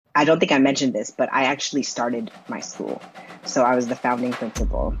I don't think I mentioned this, but I actually started my school. So I was the founding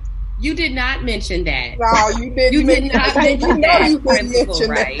principal. You did not mention that. No, you didn't. You did not mention that, Principal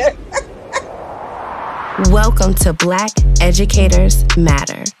Wright. Welcome to Black Educators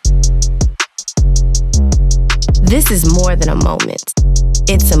Matter. This is more than a moment.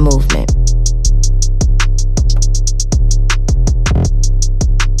 It's a movement.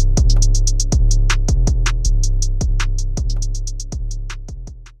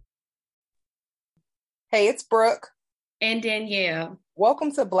 Hey, it's Brooke. And Danielle.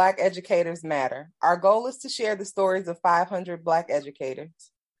 Welcome to Black Educators Matter. Our goal is to share the stories of 500 Black educators.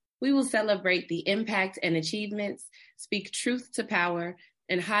 We will celebrate the impact and achievements, speak truth to power,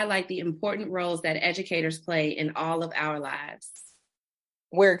 and highlight the important roles that educators play in all of our lives.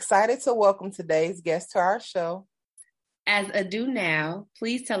 We're excited to welcome today's guest to our show. As a do now,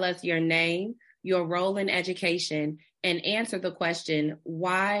 please tell us your name, your role in education, and answer the question,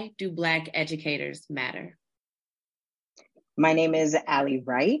 why do Black educators matter? My name is Allie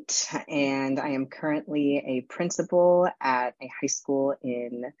Wright, and I am currently a principal at a high school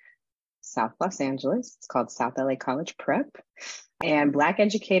in South Los Angeles. It's called South LA College Prep. And Black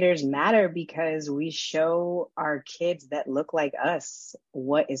educators matter because we show our kids that look like us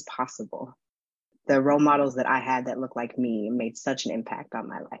what is possible. The role models that I had that look like me made such an impact on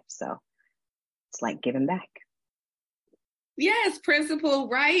my life. So it's like giving back. Yes, Principal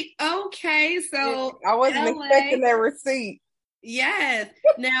Wright. Okay, so I wasn't expecting that receipt. Yes.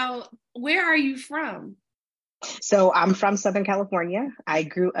 Now, where are you from? So I'm from Southern California. I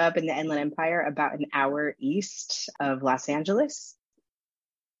grew up in the Inland Empire, about an hour east of Los Angeles.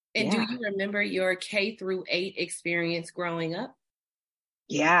 And do you remember your K through 8 experience growing up?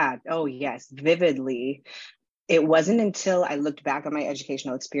 Yeah. Oh, yes. Vividly. It wasn't until I looked back on my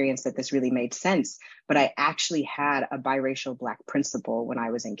educational experience that this really made sense. But I actually had a biracial Black principal when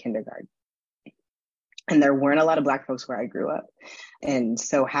I was in kindergarten. And there weren't a lot of Black folks where I grew up. And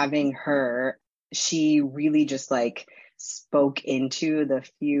so having her, she really just spoke into the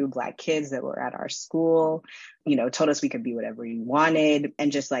few Black kids that were at our school, told us we could be whatever we wanted,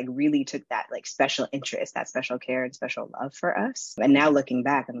 and just really took that special interest, that special care and special love for us. And now looking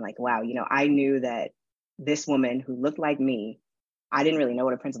back, I'm like, wow, I knew that this woman who looked like me, I didn't really know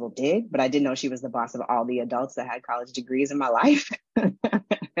what a principal did, but I did know she was the boss of all the adults that had college degrees in my life.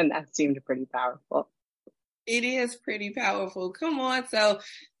 And that seemed pretty powerful. It is pretty powerful. Come on. So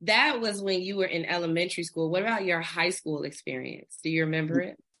that was when you were in elementary school. What about your high school experience? Do you remember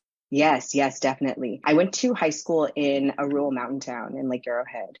it? Yes, definitely. I went to high school in a rural mountain town in Lake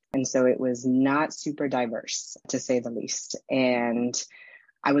Arrowhead. And so it was not super diverse, to say the least. And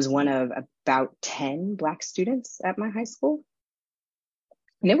I was one of about 10 Black students at my high school.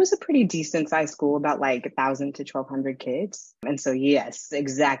 And it was a pretty decent sized school, about 1,000 to 1,200 kids. And so, yes,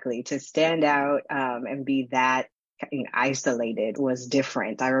 exactly. To stand out and be that isolated was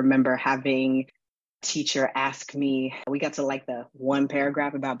different. I remember having a teacher ask me, we got to the one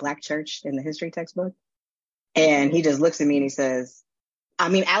paragraph about Black church in the history textbook. And he just looks at me and he says,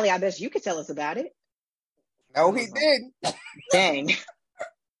 Allie, I bet you could tell us about it. No, he didn't. Dang.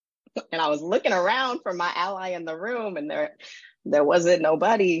 And I was looking around for my ally in the room, and there wasn't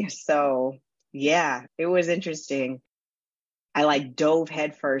nobody. So yeah, it was interesting. I dove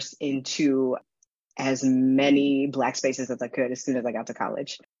headfirst into as many Black spaces as I could as soon as I got to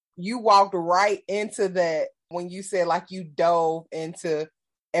college. You walked right into that when you said you dove into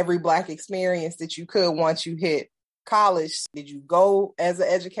every Black experience that you could once you hit college. Did you go as an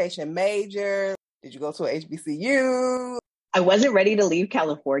education major? Did you go to an HBCU? I wasn't ready to leave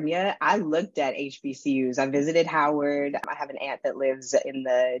California. I looked at HBCUs. I visited Howard. I have an aunt that lives in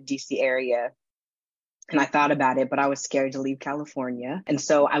the DC area. And I thought about it, but I was scared to leave California. And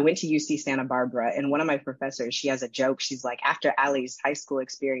so I went to UC Santa Barbara. And one of my professors, she has a joke. She's like, after Allie's high school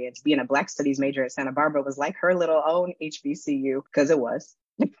experience, being a Black studies major at Santa Barbara was like her little own HBCU, because it was.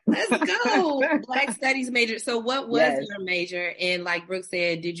 Let's go. Black studies major. So what was your major? And like Brooke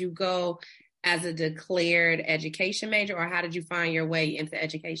said, did you go as a declared education major, or how did you find your way into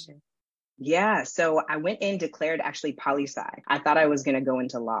education? Yeah, so I went in declared actually poli-sci. I thought I was going to go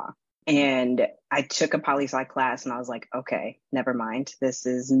into law. And I took a poli-sci class and I was like, okay, never mind. This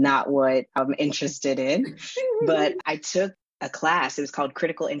is not what I'm interested in. But I took a class. It was called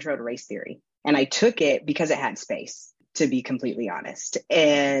Critical Intro to Race Theory. And I took it because it had space, to be completely honest.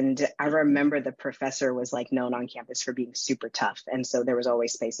 And I remember the professor was known on campus for being super tough. And so there was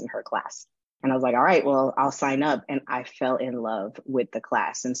always space in her class. And I was like, all right, well, I'll sign up. And I fell in love with the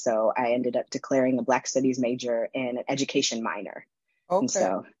class. And so I ended up declaring a Black studies major and an education minor. Okay. And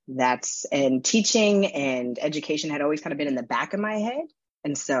so and teaching and education had always kind of been in the back of my head.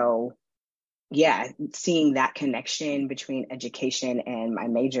 And so, yeah, seeing that connection between education and my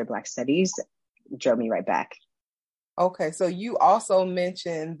major, Black Studies, drove me right back. Okay, so you also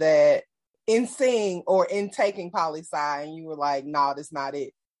mentioned that in seeing or in taking poli-sci, and you were like, no, that's not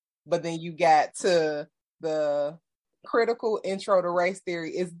it. But then you got to the critical intro to race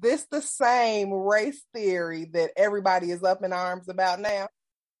theory. Is this the same race theory that everybody is up in arms about now?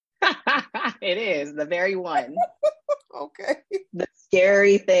 It is the very one. Okay. The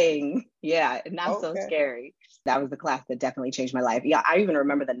scary thing. Yeah, not so scary. That was the class that definitely changed my life. Yeah, I even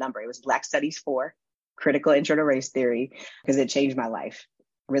remember the number. It was Black Studies 4, Critical Intro to Race Theory, because it changed my life.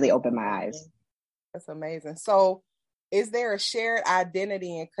 Really opened my eyes. That's amazing. So is there a shared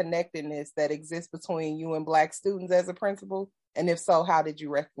identity and connectedness that exists between you and Black students as a principal? And if so, how did you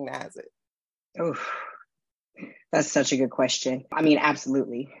recognize it? Oh, that's such a good question. I mean,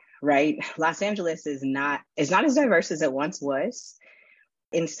 absolutely, right? Los Angeles is not as diverse as it once was.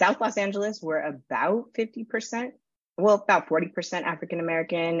 In South Los Angeles, we're about 50%, well, about 40% African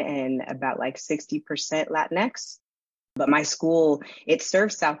American and about like 60% Latinx. But my school, it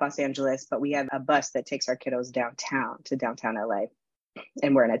serves South Los Angeles, but we have a bus that takes our kiddos downtown to downtown LA.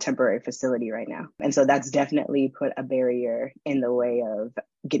 And we're in a temporary facility right now. And so that's definitely put a barrier in the way of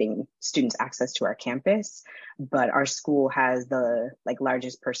getting students access to our campus. But our school has the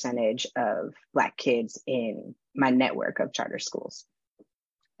largest percentage of Black kids in my network of charter schools.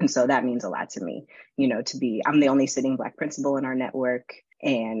 And so that means a lot to me, I'm the only sitting Black principal in our network,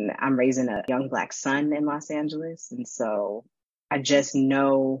 and I'm raising a young Black son in Los Angeles. And so I just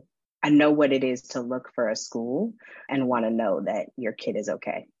know what it is to look for a school and want to know that your kid is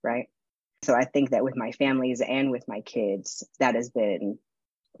okay, right? So I think that with my families and with my kids, that has been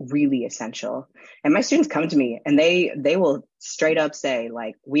really essential. And my students come to me and they will straight up say,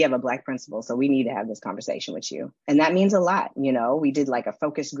 like, we have a Black principal, so we need to have this conversation with you. And that means a lot. We did like a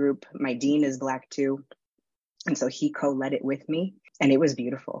focus group. My dean is Black too. And so he co-led it with me, and it was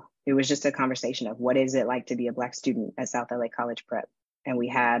beautiful. It was just a conversation of what is it like to be a Black student at South LA College Prep. And we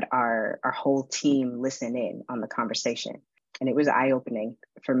had our whole team listen in on the conversation. And it was eye-opening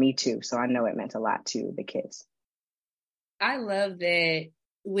for me too. So I know it meant a lot to the kids. I love that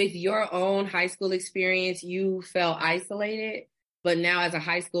with your own high school experience, you felt isolated, but now as a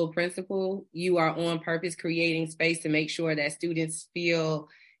high school principal, you are on purpose creating space to make sure that students feel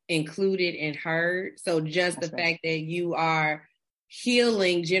included and heard. So just That's the right. fact that you are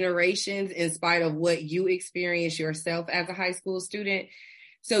healing generations in spite of what you experienced yourself as a high school student.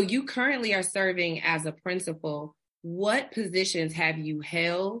 So you currently are serving as a principal. What positions have you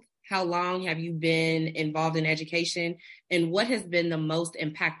held? How long have you been involved in education? And what has been the most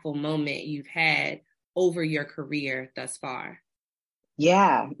impactful moment you've had over your career thus far?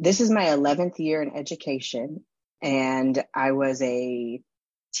 Yeah, this is my 11th year in education. And I was a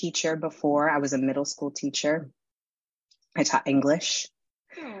teacher before. I was a middle school teacher. I taught English.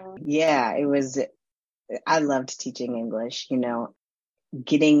 Aww. Yeah, I loved teaching English,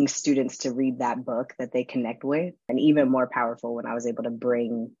 getting students to read that book that they connect with. And even more powerful when I was able to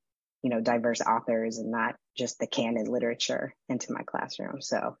bring, diverse authors and not just the canon literature into my classroom.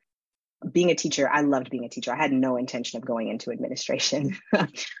 So being a teacher, I loved being a teacher. I had no intention of going into administration. I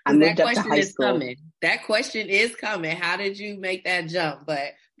moved up to high school. Coming. That question is coming. How did you make that jump?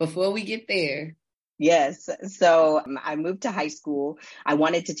 But before we get there. Yes. So I moved to high school. I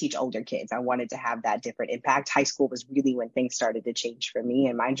wanted to teach older kids. I wanted to have that different impact. High school was really when things started to change for me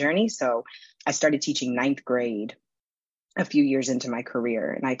in my journey. So I started teaching 9th grade a few years into my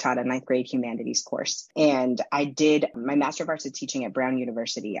career, and I taught a 9th grade humanities course. And I did my Master of Arts in Teaching at Brown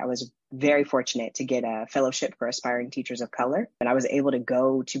University. I was very fortunate to get a fellowship for aspiring teachers of color. And I was able to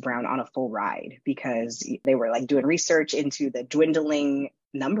go to Brown on a full ride because they were doing research into the dwindling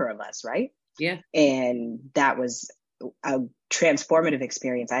number of us, right? Yeah. And that was a transformative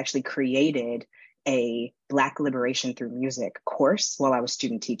experience. I actually created a Black Liberation Through Music course while I was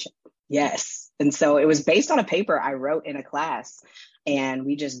student teaching. Yes. And so it was based on a paper I wrote in a class, and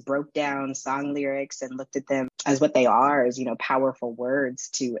we just broke down song lyrics and looked at them as what they are, as, powerful words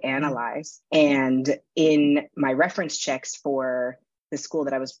to analyze. And in my reference checks for the school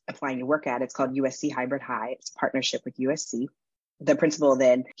that I was applying to work at, it's called USC Hybrid High. It's a partnership with USC. The principal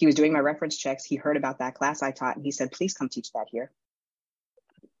then, he was doing my reference checks. He heard about that class I taught, and he said, please come teach that here.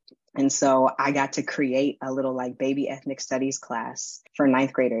 And so I got to create a little baby ethnic studies class for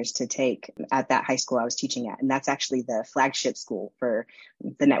 9th graders to take at that high school I was teaching at. And that's actually the flagship school for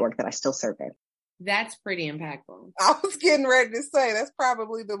the network that I still serve in. That's pretty impactful. I was getting ready to say that's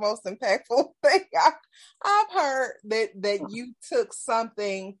probably the most impactful thing I've heard, that you took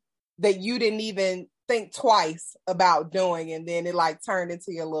something that you didn't even think twice about doing, and then it like turned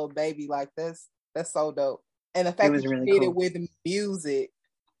into your little baby. Like that's so dope. And the fact that you did it with music,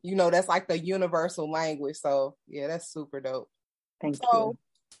 you know, that's like the universal language. So yeah, that's super dope. Thank you.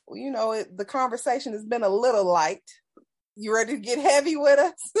 You know, the conversation has been a little light. You ready to get heavy with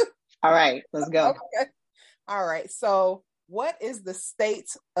us? All right, let's go. Okay. All right. So what is the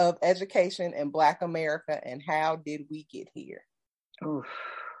state of education in Black America, and how did we get here? Oof.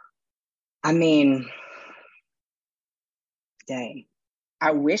 I mean, dang.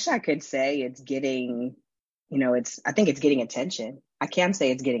 I wish I could say it's getting, you know, I think it's getting attention. I can say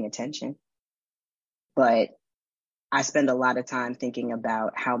it's getting attention, but I spend a lot of time thinking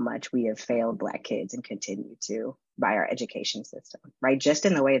about how much we have failed Black kids and continue to by our education system, right? Just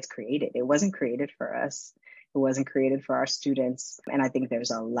in the way it's created. It wasn't created for us. It wasn't created for our students. And I think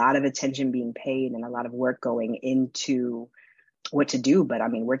there's a lot of attention being paid and a lot of work going into what to do. But I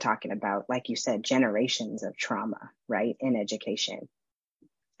mean, we're talking about, like you said, generations of trauma, right, in education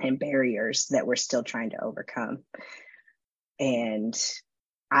and barriers that we're still trying to overcome. And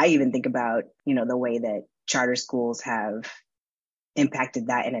I even think about, you know, the way that charter schools have impacted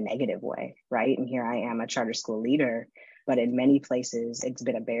that in a negative way, right? And here I am, a charter school leader, but in many places, it's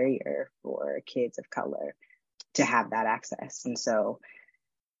been a barrier for kids of color to have that access. And so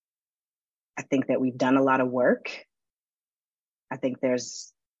I think that we've done a lot of work. I think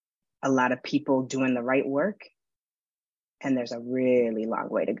there's a lot of people doing the right work, and there's a really long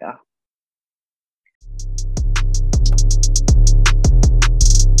way to go.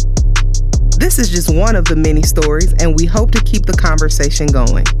 This is just one of the many stories, and we hope to keep the conversation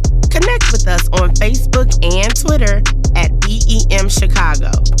going. Connect with us on Facebook and Twitter at BEM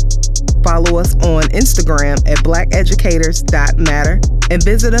Chicago. Follow us on Instagram at blackeducators.matter and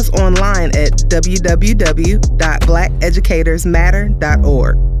visit us online at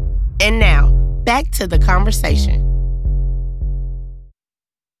www.blackeducatorsmatter.org. And now, back to the conversation.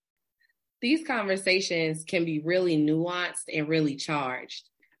 These conversations can be really nuanced and really charged.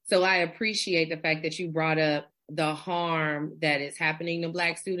 So I appreciate the fact that you brought up the harm that is happening to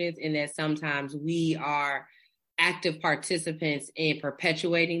Black students, and that sometimes we are active participants in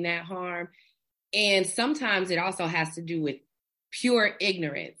perpetuating that harm. And sometimes it also has to do with pure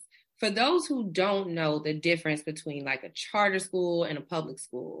ignorance. For those who don't know the difference between like a charter school and a public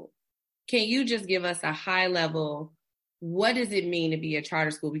school, can you just give us a high level, what does it mean to be a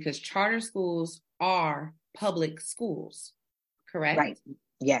charter school? Because charter schools are public schools, correct? Right.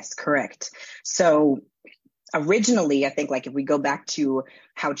 Yes, correct. So originally, I think like if we go back to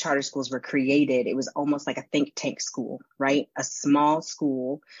how charter schools were created, it was almost like a think tank school, right? A small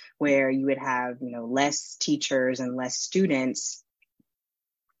school where you would have, you know, less teachers and less students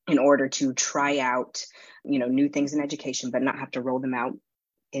in order to try out, you know, new things in education, but not have to roll them out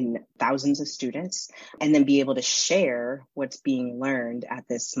in thousands of students, and then be able to share what's being learned at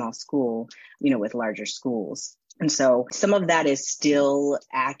this small school, you know, with larger schools. And so some of that is still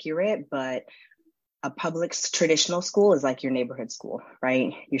accurate, but a public traditional school is like your neighborhood school,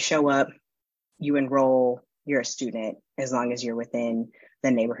 right? You show up, you enroll, you're a student as long as you're within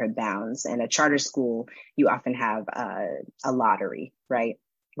the neighborhood bounds. And a charter school, you often have a lottery, right?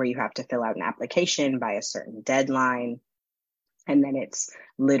 Where you have to fill out an application by a certain deadline. And then it's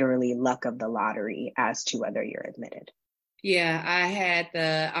literally luck of the lottery as to whether you're admitted. Yeah, I had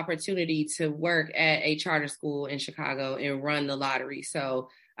the opportunity to work at a charter school in Chicago and run the lottery. So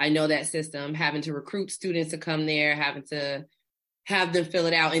I know that system, having to recruit students to come there, having to have them fill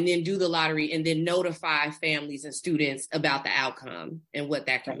it out and then do the lottery and then notify families and students about the outcome and what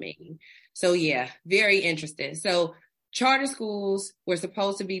that can mean. So yeah, very interesting. So charter schools were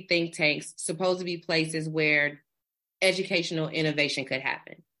supposed to be think tanks, supposed to be places where educational innovation could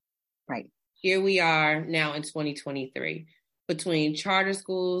happen. Right. Here we are now in 2023, between charter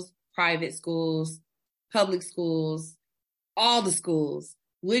schools, private schools, public schools, all the schools.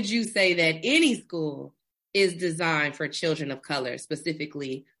 Would you say that any school is designed for children of color,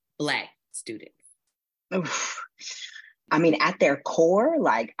 specifically Black students? Oof. I mean, at their core,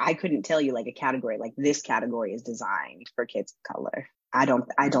 like I couldn't tell you like a category, like this category is designed for kids of color. I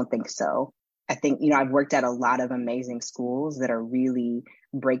don't think so. I think, you know, I've worked at a lot of amazing schools that are really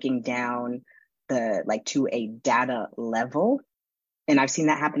breaking down to a data level. And I've seen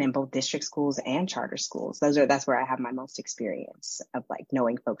that happen in both district schools and charter schools. That's where I have my most experience of like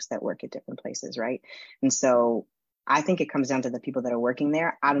knowing folks that work at different places, right? And so I think it comes down to the people that are working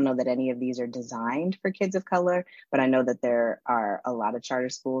there. I don't know that any of these are designed for kids of color, but I know that there are a lot of charter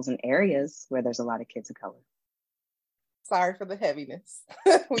schools in areas where there's a lot of kids of color. Sorry for the heaviness.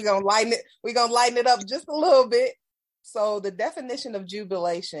 We're gonna lighten it up just a little bit. So the definition of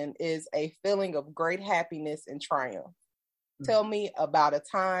jubilation is a feeling of great happiness and triumph. Tell me about a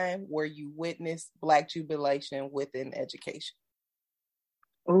time where you witnessed Black jubilation within education.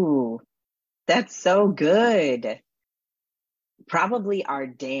 Ooh, that's so good. Probably our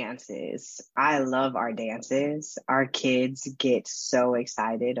dances. I love our dances. Our kids get so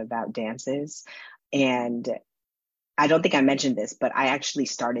excited about dances. And I don't think I mentioned this, but I actually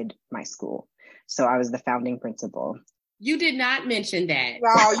started my school. So I was the founding principal. You did not mention that.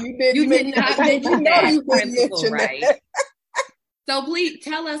 No, you didn't. You did not mention that. You didn't mention right? that. So please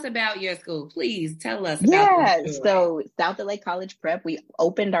tell us about your school. Please tell us about Yeah, so South LA College Prep, we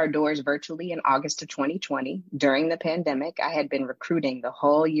opened our doors virtually in August of 2020 during the pandemic. I had been recruiting the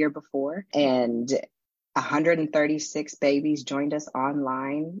whole year before, and 136 babies joined us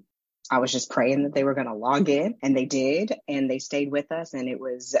online. I was just praying that they were going to log in, and they did, and they stayed with us, and it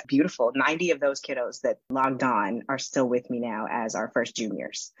was beautiful. 90 of those kiddos that logged on are still with me now as our first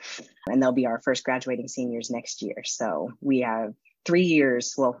juniors, and they'll be our first graduating seniors next year. So we have 3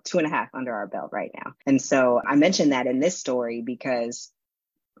 years, well, 2.5 under our belt right now. And so I mentioned that in this story because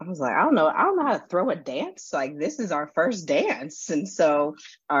I was like, I don't know how to throw a dance. Like, this is our first dance. And so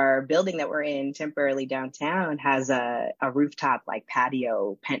our building that we're in temporarily downtown has a rooftop, like,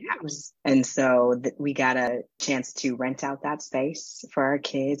 patio penthouse. And so we got a chance to rent out that space for our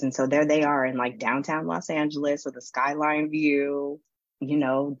kids. And so there they are in, like, downtown Los Angeles with a skyline view, you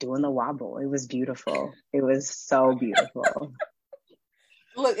know, doing the wobble. It was beautiful. It was so beautiful.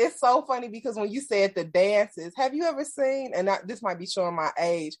 Look, it's so funny because when you said the dances, have you ever seen, and this might be showing my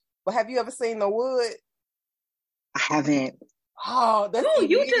age, but have you ever seen The Wood? I haven't. Oh, that's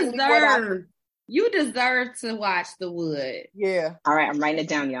you deserve to watch The Wood. Yeah. All right, I'm writing it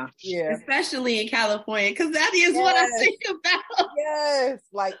down, y'all. Yeah. Especially in California, because that is what I think about. Yes,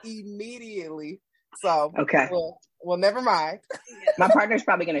 like immediately. So, okay. Well, never mind. My partner's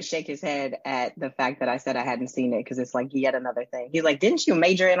probably going to shake his head at the fact that I said I hadn't seen it because it's like yet another thing. He's like, didn't you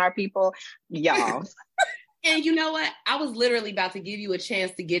major in our people? Y'all. And you know what? I was literally about to give you a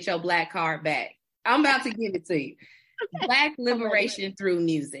chance to get your Black card back. I'm about to give it to you. Black liberation through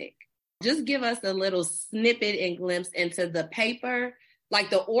music. Just give us a little snippet and glimpse into the paper,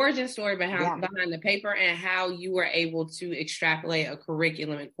 like the origin story behind the paper and how you were able to extrapolate a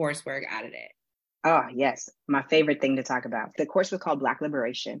curriculum and coursework out of that. Oh, yes. My favorite thing to talk about. The course was called Black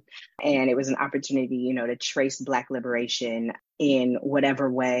Liberation, and it was an opportunity, you know, to trace Black liberation in whatever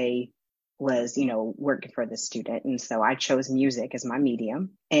way was, you know, working for the student. And so I chose music as my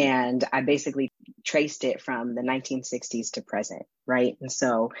medium, and I basically traced it from the 1960s to present, right? And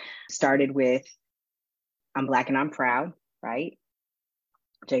so started with I'm Black and I'm Proud, right?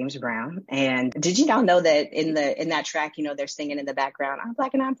 James Brown. And did you all know that in that track, you know, they're singing in the background, I'm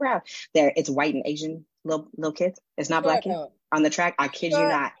Black and I'm Proud. It's white and Asian little kids. It's not Black on the track. I kid you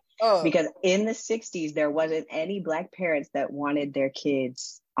not. Because in the 60s, there wasn't any Black parents that wanted their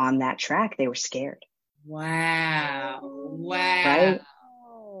kids on that track. They were scared. Wow. Right?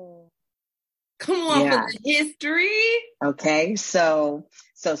 Come on for the history. Okay. So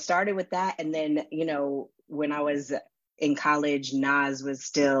started with that. And then, you know, when I was in college, Nas was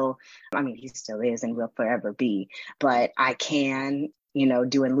still, I mean, he still is and will forever be, but I Can, you know,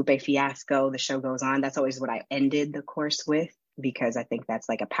 doing Lupe Fiasco, The Show Goes On. That's always what I ended the course with, because I think that's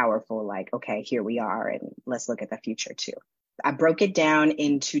like a powerful, like, okay, here we are and let's look at the future too. I broke it down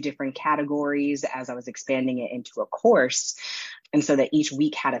into different categories as I was expanding it into a course. And so that each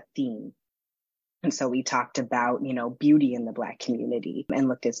week had a theme. And so we talked about, you know, beauty in the Black community and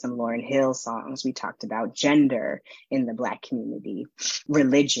looked at some Lauryn Hill songs. We talked about gender in the Black community,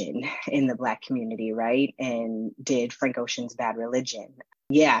 religion in the Black community, right? And did Frank Ocean's Bad Religion.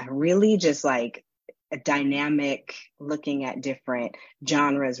 Yeah, really just like a dynamic looking at different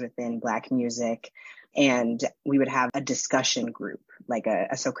genres within Black music. And we would have a discussion group, like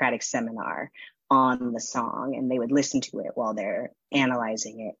a Socratic seminar on the song, and they would listen to it while they're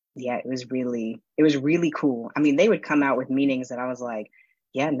analyzing it. Yeah, it was really cool. I mean, they would come out with meanings that I was like,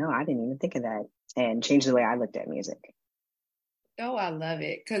 yeah, no, I didn't even think of that, and changed the way I looked at music. Oh, I love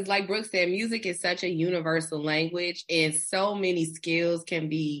it. Because like Brooke said, music is such a universal language, and so many skills can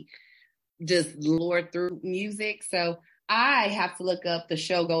be just lured through music. So I have to look up The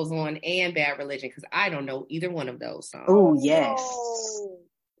Show Goes On and Bad Religion because I don't know either one of those songs. Oh, yes. Oh,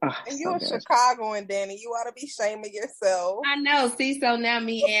 and you're so Chicagoan, Danny. You ought to be shaming yourself. I know. See, so now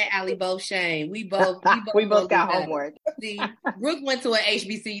me and Allie both shame. We both got homework. See, Brooke went to an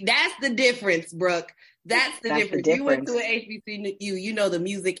HBCU. That's the difference, Brooke. That's the difference. You went to an HBCU. You know the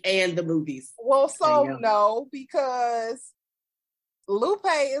music and the movies. Well, so no, because Lupe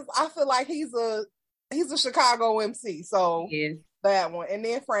is. I feel like he's a he's a Chicago MC, so Yes. that one. And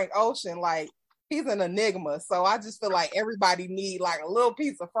then Frank Ocean, like, he's an enigma. So I just feel like everybody need like a little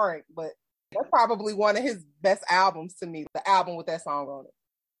piece of Frank, but that's probably one of his best albums to me, the album with that song on it.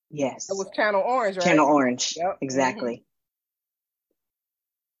 Yes. It was Channel Orange, right? Channel Orange. Yep. Exactly.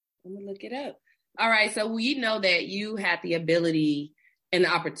 I'm gonna look it up. All right, so we know that you had the ability and the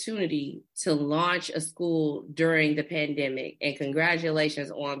opportunity to launch a school during the pandemic, and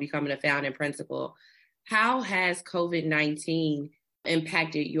congratulations on becoming a founding principal. How has COVID-19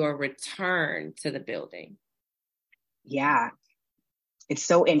 impacted your return to the building? Yeah, it's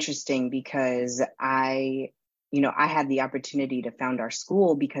so interesting because I had the opportunity to found our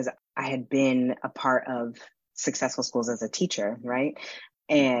school because I had been a part of successful schools as a teacher, right?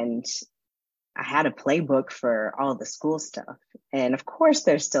 And I had a playbook for all the school stuff. And of course,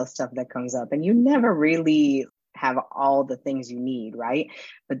 there's still stuff that comes up and you never really have all the things you need, right?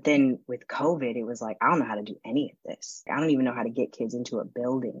 But then with COVID, it was like, I don't know how to do any of this. I don't even know how to get kids into a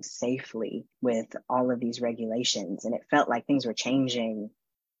building safely with all of these regulations. And it felt like things were changing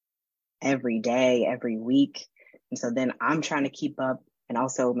every day, every week. And so then I'm trying to keep up and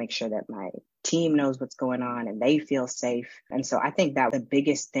also make sure that my team knows what's going on and they feel safe. And so I think that the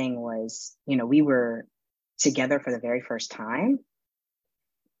biggest thing was, we were together for the very first time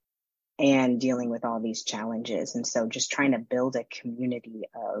and dealing with all these challenges. And so just trying to build a community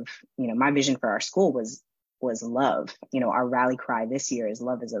of, my vision for our school was love. Our rally cry this year is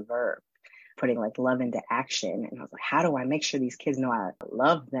love is a verb, putting like love into action. And I was like, how do I make sure these kids know I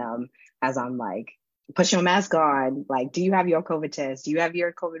love them as I'm like, put your mask on, like, do you have your COVID test? Do you have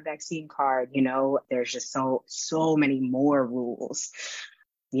your COVID vaccine card? There's just so many more rules.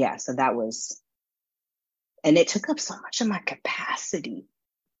 Yeah, so that was, and it took up so much of my capacity.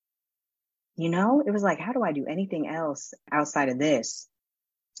 It was like, how do I do anything else outside of this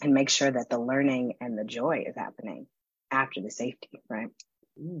and make sure that the learning and the joy is happening after the safety, right?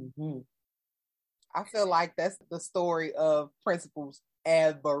 Mm-hmm. I feel like that's the story of principals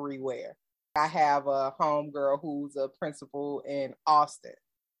everywhere. I have a homegirl who's a principal in Austin.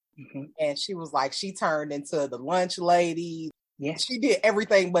 Mm-hmm. And she was like, she turned into the lunch lady. Yeah. She did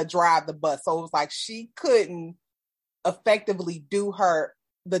everything but drive the bus. So it was like she couldn't effectively do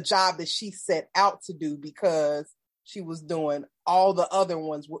the job that she set out to do because she was doing all the other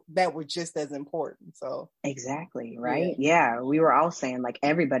ones that were just as important. So exactly, right? Yeah, we were all saying like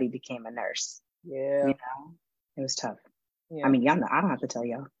everybody became a nurse. Yeah. It was tough. Yeah. I mean, y'all know, I don't have to tell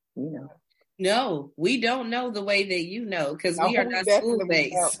y'all, No, we don't know the way that you know because we are not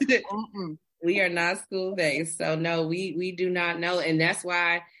school-based. We are not school-based. So no, we do not know. And that's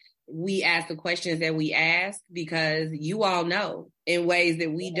why we ask the questions that we ask because you all know in ways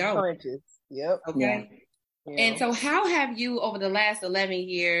that we don't. Yep. Okay. Yeah. And so how have you over the last 11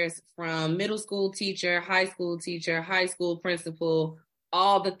 years from middle school teacher, high school principal,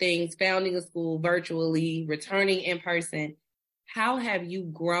 all the things, founding a school virtually, returning in person, how have you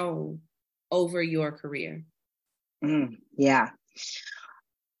grown over your career? Yeah.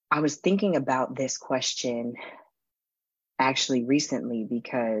 I was thinking about this question actually recently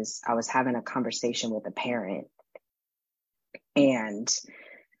because I was having a conversation with a parent. And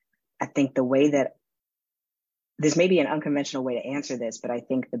I think the way that this may be an unconventional way to answer this, but I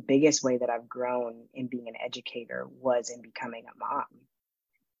think the biggest way that I've grown in being an educator was in becoming a mom.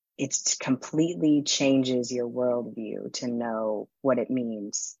 It completely changes your worldview to know what it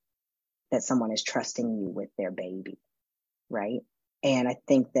means that someone is trusting you with their baby, right? And I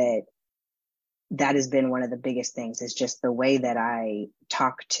think that has been one of the biggest things is just the way that I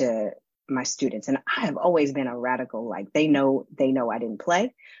talk to my students. And I have always been a radical, like they know I didn't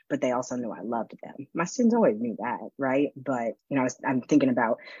play, but they also knew I loved them. My students always knew that, right? But, I'm thinking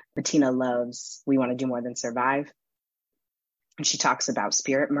about Bettina Love's We Want to Do More Than Survive. And she talks about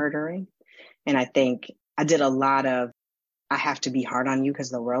spirit murdering. And I think I did a lot of, I have to be hard on you because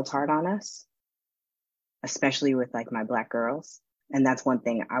the world's hard on us, especially with like my Black girls. And that's one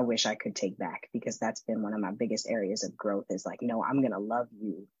thing I wish I could take back because that's been one of my biggest areas of growth is like, no, I'm going to love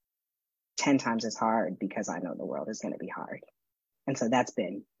you 10 times as hard because I know the world is going to be hard. And so that's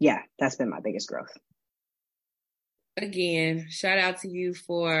been my biggest growth. Again, shout out to you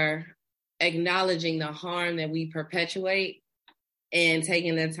for acknowledging the harm that we perpetuate and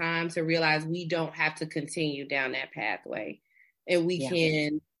taking the time to realize we don't have to continue down that pathway and we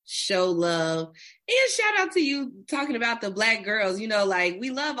can show love. And shout out to you talking about the Black girls, like we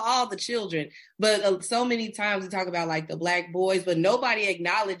love all the children, but so many times we talk about like the Black boys, but nobody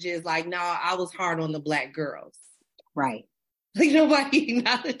acknowledges like, no, I was hard on the Black girls. Right. Like nobody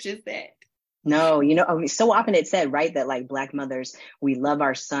acknowledges that. No, so often it's said, right, that like Black mothers, we love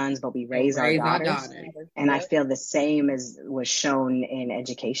our sons, but we raise our daughters. And I feel the same as was shown in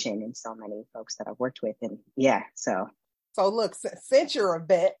education in so many folks that I've worked with. And yeah, so. So look, since you're a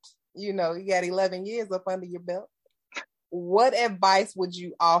vet, you got 11 years up under your belt. What advice would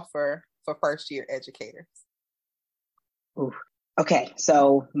you offer for first year educators? Ooh. Okay,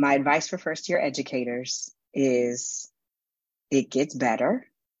 so my advice for first year educators is it gets better.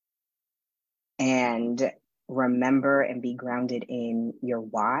 And remember and be grounded in your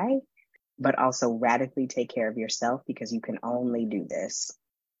why, but also radically take care of yourself, because you can only do this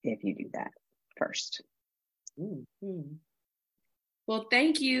if you do that first. Mm-hmm. Well,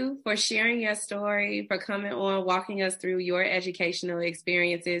 thank you for sharing your story, for coming on, walking us through your educational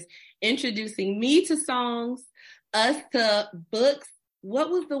experiences, introducing me to songs, us to books.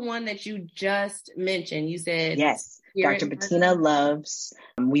 What was the one that you just mentioned? You said... Yes. Dr. Bettina Love's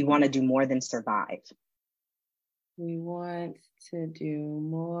We Want to Do More Than Survive. We want to do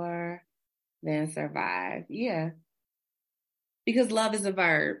more than survive. Yeah. Because love is a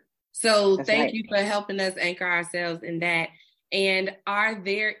verb. So thank you for helping us anchor ourselves in that. And are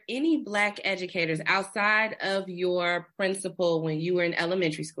there any Black educators outside of your principal when you were in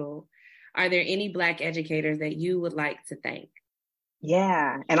elementary school? Are there any Black educators that you would like to thank?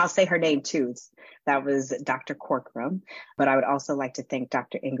 Yeah, and I'll say her name too. That was Dr. Corcoran. But I would also like to thank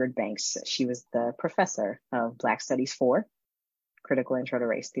Dr. Ingrid Banks. She was the professor of Black Studies 4, Critical Intro to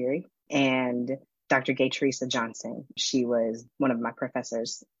Race Theory, and Dr. Gay Teresa Johnson. She was one of my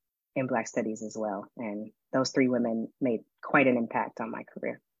professors in Black Studies as well. And those three women made quite an impact on my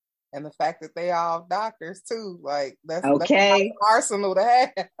career. And the fact that they all doctors too, like that's okay. That's arsenal to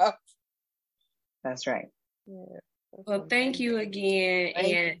have. That's right. Yeah. Well, thank you again.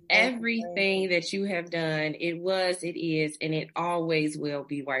 And everything that you have done, it is, and it always will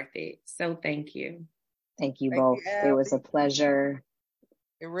be worth it. So thank you. Thank you both. It was a pleasure.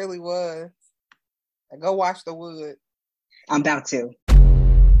 It really was. Go watch The Wood. I'm about to.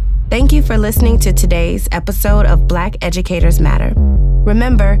 Thank you for listening to today's episode of Black Educators Matter.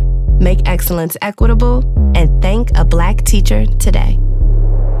 Remember, make excellence equitable and thank a Black teacher today.